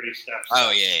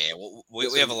 Oh yeah. Well,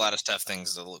 we have a lot of tough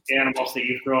things to look for. Animals that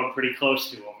you've grown pretty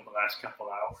close to over the last couple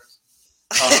hours.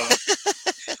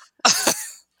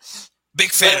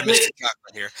 Big fan of Mr.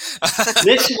 Chocolate here.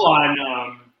 This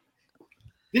one,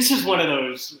 this is one of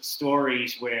those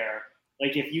stories where,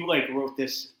 like, if you wrote a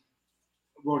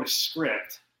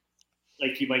script,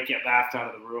 like, you might get laughed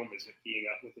out of the room as it being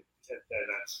up with it. That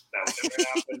would never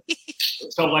happen.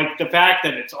 So, like, the fact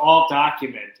that it's all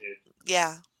documented,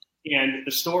 and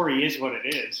the story is what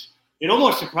it is, it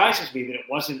almost surprises me that it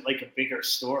wasn't like a bigger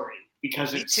story,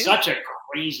 because it's such a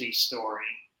crazy story.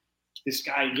 This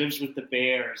guy lives with the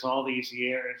bears all these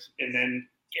years and then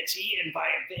gets eaten by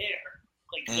a bear,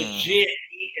 legit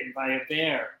eaten by a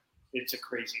bear. It's a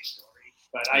crazy story,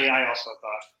 but I also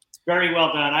thought very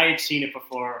well done. I had seen it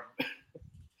before.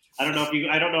 I don't know if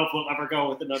we'll ever go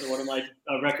with another one of my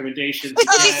recommendations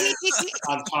again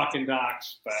on Talking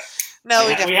Docs, but no,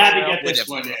 we had to get this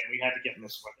one in.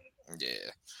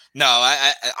 Yeah. No,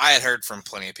 I had heard from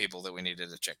plenty of people that we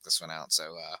needed to check this one out,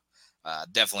 so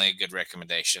definitely a good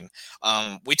recommendation.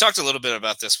 We talked a little bit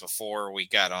about this before we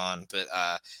got on, but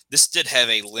this did have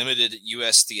a limited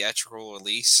U.S. theatrical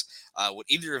release. Would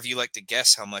either of you like to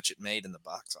guess how much it made in the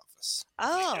box office?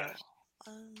 I'm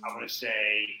going to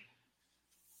say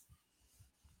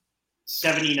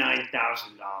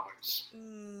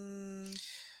 $79,000.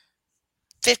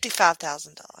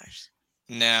 $55,000.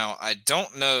 Now, I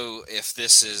don't know if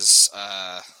this is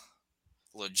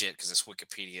legit, because it's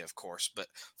Wikipedia, of course, but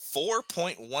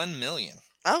 4.1 million.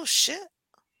 Oh, shit.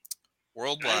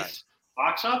 Worldwide. Nice.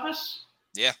 Box office?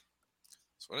 Yeah.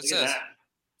 That's what it says.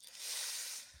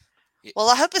 Well,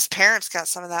 I hope his parents got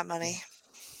some of that money.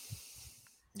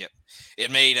 Yep.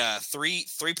 It made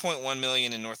 3.1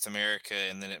 million in North America,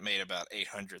 and then it made about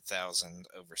 800,000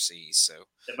 overseas. So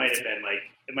it might have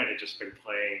just been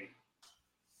playing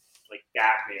like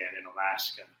Batman in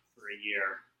Alaska for a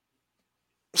year.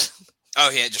 Oh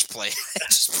yeah, just played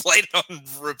on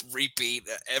repeat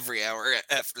every hour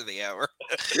after the hour.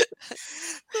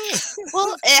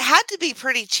 Well, it had to be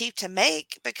pretty cheap to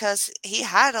make, because he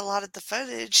had a lot of the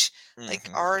footage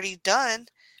already done,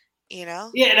 Yeah,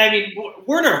 and I mean,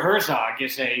 Werner Herzog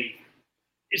is a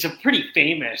pretty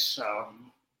famous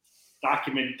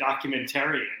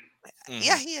documentarian.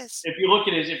 Yeah, he is. If you look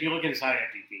at his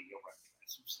IMDb, you'll recognize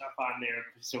some stuff on there.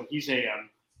 So he's a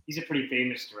pretty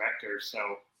famous director.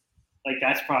 So, like,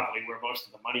 that's probably where most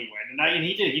of the money went. And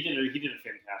he did a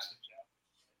fantastic job.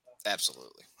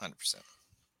 Absolutely, 100%.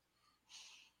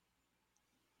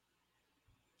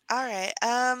 All right.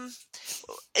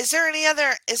 Is there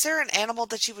an animal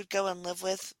that you would go and live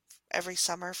with every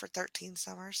summer for 13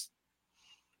 summers?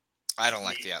 I don't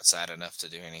like the outside enough to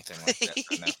do anything like that.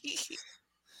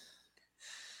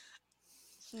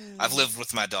 No. I've lived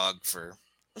with my dog for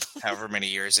however many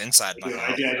years inside my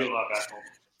house. I do love that home.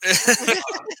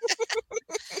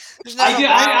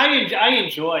 I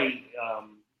enjoy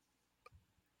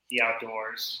the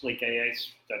outdoors. Like, I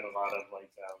spend a lot of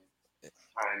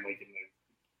time like in the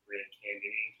Grand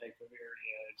Canyoning type of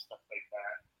area and stuff like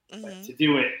that. But to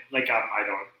do it,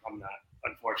 I'm not,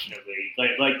 unfortunately,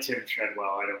 like Tim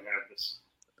Treadwell, I don't have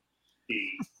the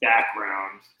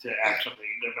background to actually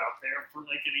live out there for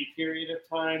like any period of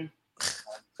time.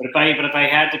 But if I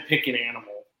had to pick an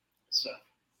animal, so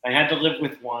I had to live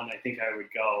with one, I think I would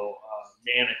go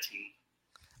manatee.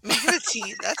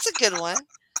 Manatee, that's a good one.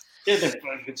 Yeah, they're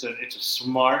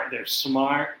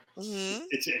smart. Mm-hmm.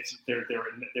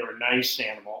 They're a nice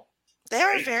animal. They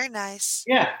are very nice.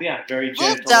 Yeah, very gentle. A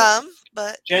little dumb,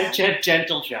 but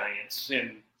gentle giants,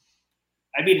 and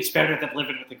I mean, it's better than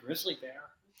living with a grizzly bear.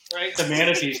 right? The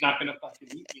manatee's not going to fucking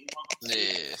eat me.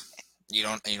 Yeah. You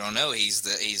don't know. He's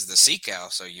the sea cow,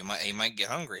 so he might get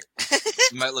hungry.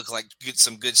 You might look like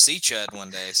some good sea chud one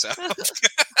day. So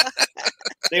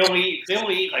they only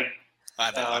eat like.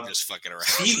 I know. I'm just fucking around.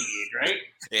 Seaweed, right?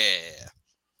 Yeah.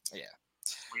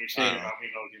 What are you saying about me,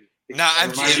 Logan? No,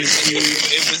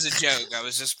 it was a joke. I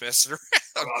was just messing around.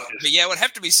 But yeah, it would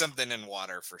have to be something in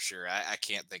water for sure. I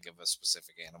can't think of a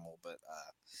specific animal, but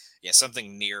yeah,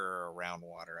 something near or around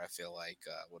water. I feel like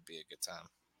would be a good time.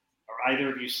 Are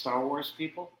either of you Star Wars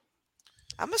people?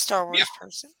 I'm a Star Wars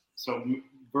person. So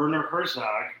Werner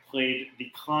Herzog played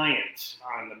the client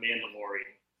on The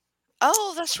Mandalorian.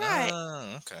 Oh, that's right.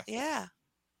 Oh, okay. Yeah.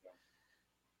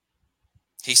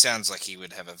 He sounds like he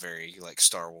would have a very like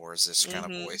Star Wars-ish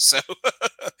kind of voice. So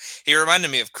he reminded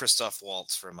me of Christoph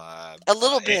Waltz from a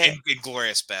little bit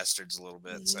Inglourious Bastards a little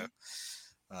bit. So,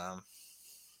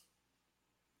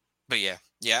 but yeah,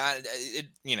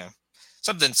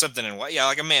 something in what,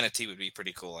 like a manatee would be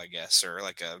pretty cool, I guess, or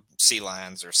like a sea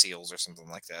lions or seals or something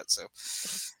like that. So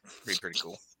pretty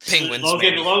cool. Penguins.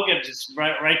 Logan, just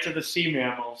right to the sea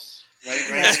mammals. Right.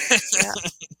 Yeah.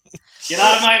 Get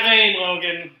out of my lane,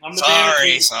 Logan. I'm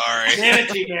the sorry.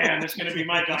 Manatee Man. It's going to be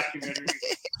my documentary.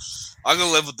 I'll go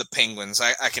live with the penguins.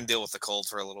 I can deal with the cold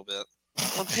for a little bit.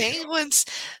 Well, penguins,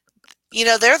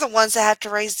 they're the ones that have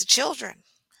to raise the children.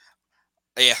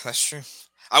 Yeah, that's true.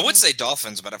 I would say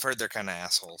dolphins, but I've heard they're kind of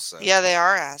assholes. So. Yeah, they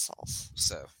are assholes.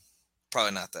 So,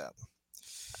 probably not that.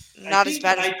 Not as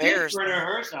bad as bears. I think Werner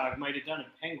Herzog might have done a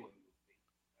penguin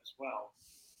movie as well.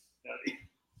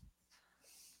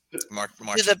 Do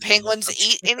the penguins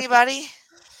eat anybody?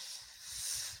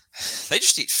 They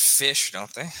just eat fish,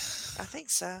 don't they? I think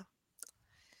so.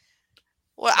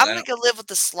 Well, I'm going to go live with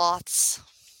the sloths.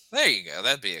 There you go.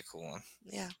 That'd be a cool one.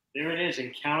 Yeah. There it is.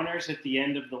 Encounters at the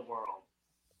End of the World.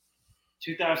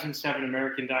 2007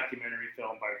 American documentary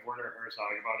film by Werner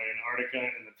Herzog about Antarctica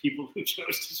and the people who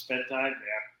chose to spend time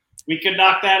there. We could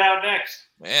knock that out next.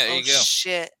 Yeah, there you go.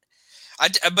 Shit.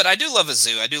 But I do love a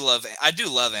zoo. I do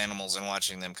love animals and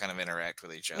watching them kind of interact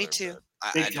with each other. Me too.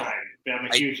 Big time. I'm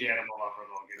a huge animal lover,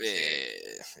 Logan.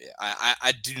 Yeah.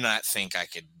 I do not think I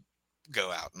could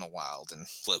go out in the wild and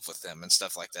live with them and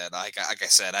stuff like that. Like I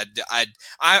said,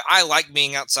 I like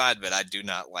being outside, but I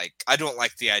don't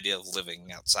like the idea of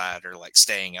living outside or like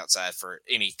staying outside for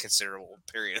any considerable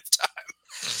period of time.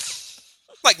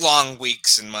 Like long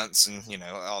weeks and months and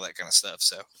all that kind of stuff.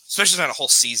 So especially not a whole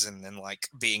season and like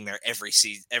being there every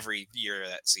year of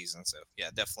that season. So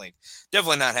yeah, definitely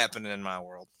not happening in my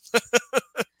world.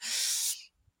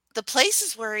 The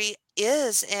places where he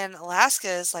is in Alaska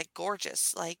is like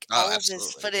gorgeous. Like all of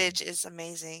his footage is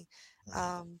amazing.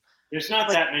 There's not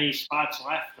that many spots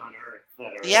left on Earth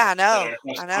that are I know.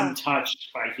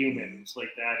 Untouched by humans.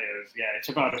 Like that is it's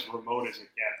about as remote as it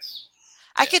gets.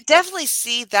 I could definitely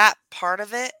see that part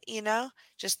of it,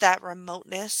 just that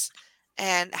remoteness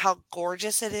and how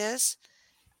gorgeous it is.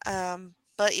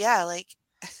 But yeah, like,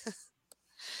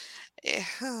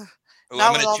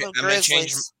 not with all the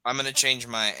grizzlies. I'm gonna change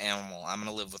my animal. I'm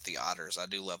gonna live with the otters. I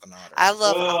do love an otter. I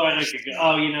love otters. And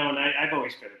I've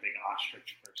always been a big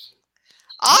ostrich person.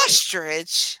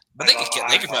 Ostrich? But they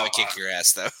could probably kick your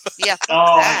ass though. Yeah.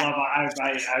 I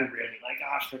really like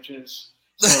ostriches.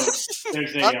 So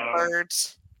there's a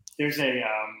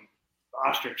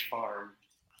ostrich farm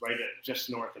right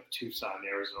just north of Tucson,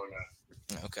 Arizona.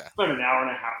 Okay. About an hour and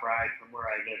a half ride from where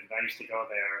I live. I used to go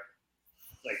there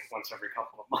like once every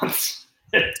couple of months.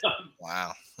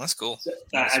 Wow, that's cool. So,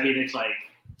 I mean, it's like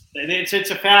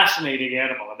it's a fascinating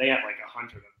animal, and they have like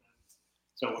 100 of them.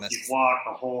 So if you walk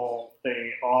the whole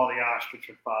thing, all the ostrich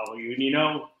would follow you, and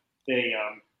they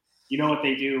what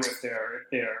they do if they're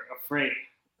afraid.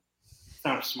 It's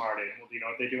not a smart animal. Do you know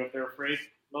what they do if they're afraid,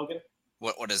 Logan?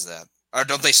 What is that? Or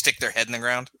don't they stick their head in the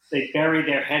ground? They bury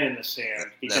their head in the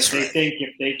sand because they think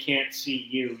if they can't see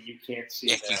you, you can't see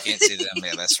them. You can't see them.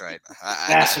 Yeah, that's right.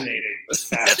 Fascinating.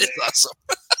 That is awesome.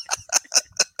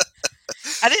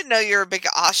 I didn't know you were a big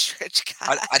ostrich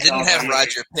guy. I didn't have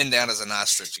Roger pinned down as an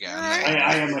ostrich guy.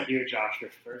 I am a huge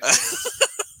ostrich person.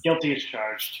 Guilty as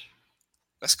charged.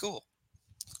 That's cool.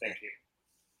 Thank you.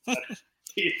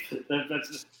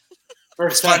 That's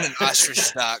first time. Find an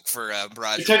ostrich doc for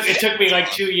Roger. It took me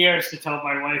like 2 years to tell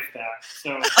my wife that. So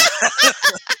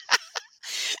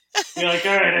you're like,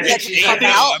 all right, I think she's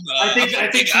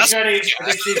ready.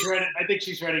 I think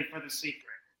she's ready for the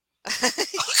secret.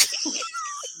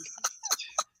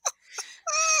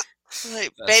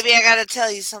 Like, baby, I gotta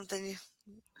tell you something.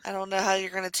 I don't know how you're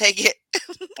gonna take it.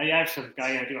 I do have some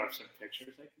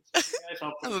pictures.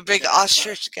 I'm a big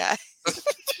ostrich guy.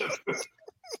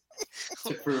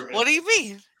 To prove it. What do you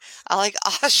mean? I like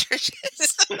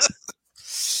ostriches.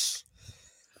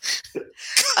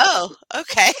 Oh,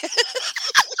 okay.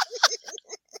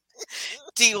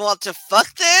 Do you want to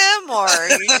fuck them, or are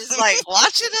you just like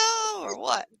watching them, or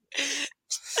what?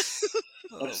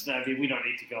 I mean, we don't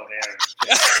need to go there.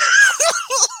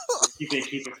 Keep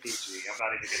it PG.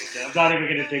 I'm not even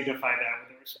gonna dignify that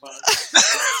with a response.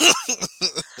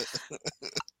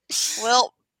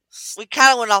 Well, we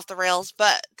kind of went off the rails,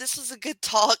 but this was a good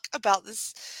talk about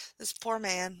this poor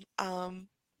man.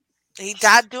 He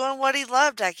died doing what he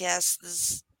loved, I guess.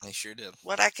 He sure did.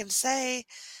 What I can say.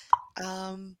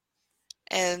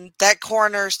 And that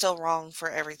coroner is still wrong for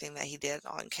everything that he did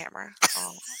on camera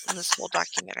in this whole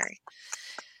documentary.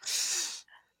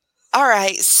 All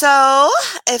right, so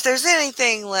if there's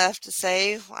anything left to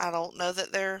say, I don't know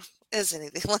that there is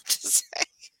anything left to say.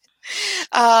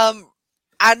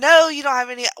 I know you don't have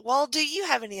any. Well, do you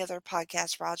have any other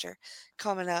podcasts, Roger,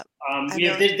 coming up?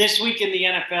 Yeah, this week in the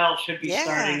NFL should be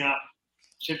starting up.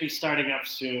 Should be starting up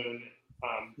soon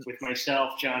with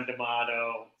myself, John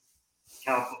D'Amato,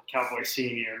 Cowboy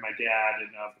Senior, my dad, and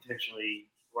potentially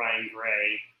Ryan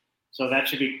Gray. So that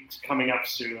should be coming up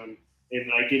soon. And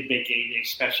I did make a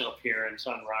special appearance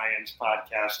on Ryan's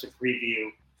podcast to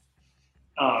preview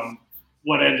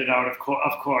what ended out, of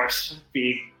course,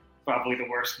 being probably the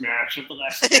worst match of the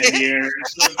last 10 years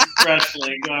of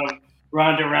wrestling.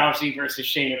 Ronda Rousey versus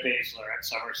Shayna Baszler at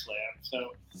SummerSlam.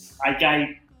 So I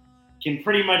can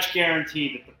pretty much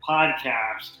guarantee that the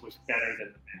podcast was better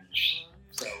than the match.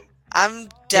 So I'm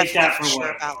definitely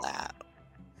sure about that.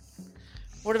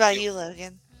 What about you,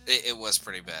 Logan? It was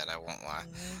pretty bad. I won't lie.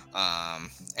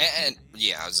 And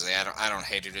yeah, I don't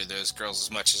hate either of those girls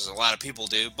as much as a lot of people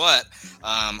do, but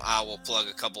I will plug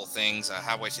a couple of things.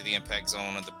 Highway to the Impact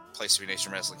Zone of the Place to Be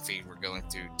Nation Wrestling feed. We're going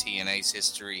through TNA's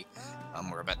history.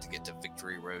 We're about to get to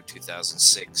Victory Road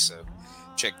 2006, so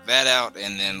check that out.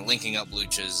 And then Linking Up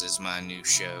Luchas is my new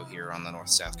show here on the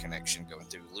North-South Connection, going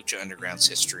through Lucha Underground's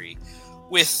history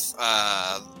with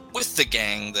the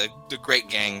gang, the great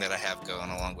gang that I have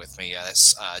going along with me.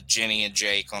 That's Jenny and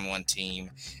Jake on one team,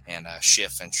 and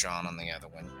Schiff and Sean on the other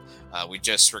one. We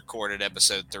just recorded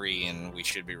episode 3, and we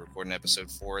should be recording episode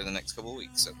 4 in the next couple of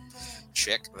weeks. So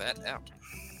check that out.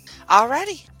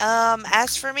 Alrighty.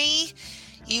 As for me,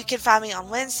 you can find me on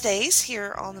Wednesdays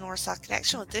here on the North-South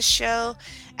Connection with this show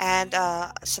and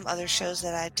some other shows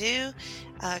that I do.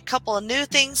 A couple of new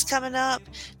things coming up.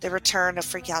 The return of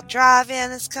Freak Out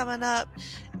Drive-In is coming up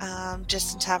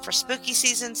just in time for spooky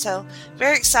season. So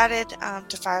very excited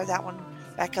to fire that one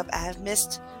back up. I have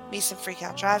missed me some Freak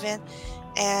Out Drive-In,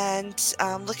 and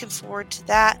looking forward to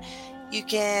that. You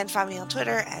can find me on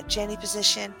Twitter at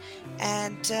JennyPosition.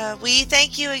 And we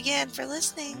thank you again for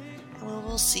listening, and we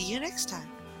will see you next time.